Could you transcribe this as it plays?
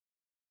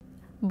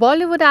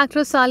Bollywood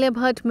actress Alia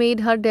Bhatt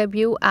made her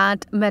debut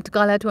at Met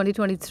Gala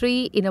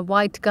 2023 in a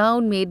white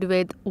gown made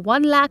with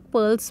 1 lakh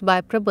pearls by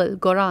Prabal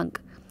Gurung.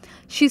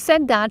 She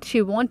said that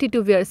she wanted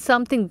to wear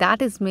something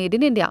that is made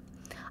in India.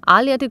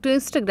 Alia took to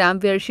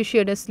Instagram where she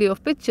shared a slew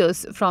of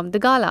pictures from the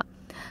gala.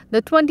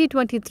 The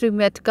 2023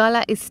 Met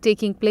Gala is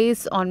taking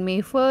place on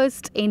May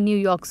 1st in New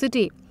York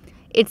City.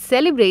 It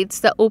celebrates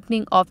the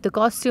opening of the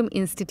Costume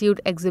Institute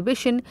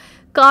exhibition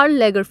Karl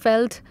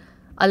Lagerfeld,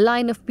 A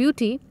Line of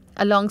Beauty.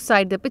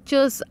 Alongside the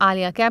pictures,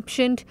 Alia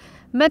captioned,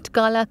 Met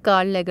Gala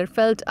Karl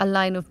Lagerfeld, A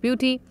Line of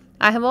Beauty.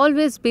 I have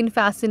always been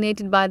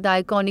fascinated by the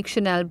iconic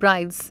Chanel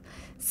brides.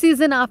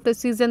 Season after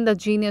season, the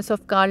genius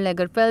of Karl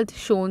Lagerfeld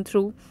shone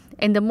through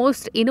in the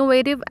most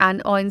innovative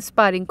and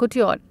awe-inspiring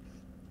couture.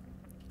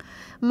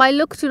 My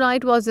look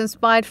tonight was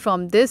inspired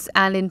from this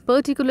and in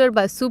particular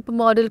by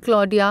supermodel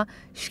Claudia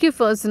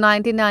Schiffer's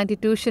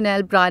 1992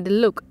 Chanel bridal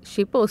look,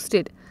 she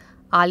posted.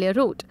 Alia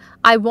wrote,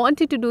 I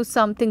wanted to do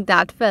something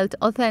that felt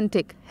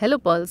authentic, hello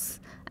pearls,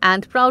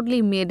 and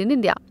proudly made in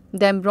India.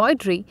 The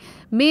embroidery,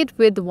 made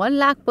with 1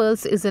 lakh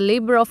pearls, is a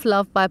labor of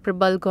love by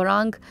Prabal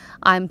Gurung.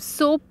 I am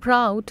so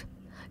proud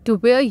to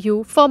wear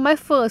you for my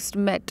first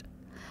Met.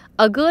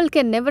 A girl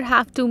can never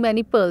have too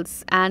many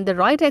pearls and the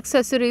right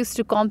accessories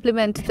to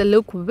complement the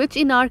look, which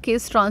in our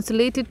case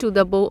translated to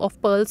the bow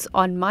of pearls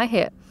on my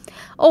hair.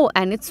 Oh,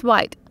 and it's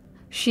white,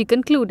 she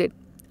concluded.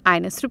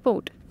 Ines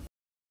report.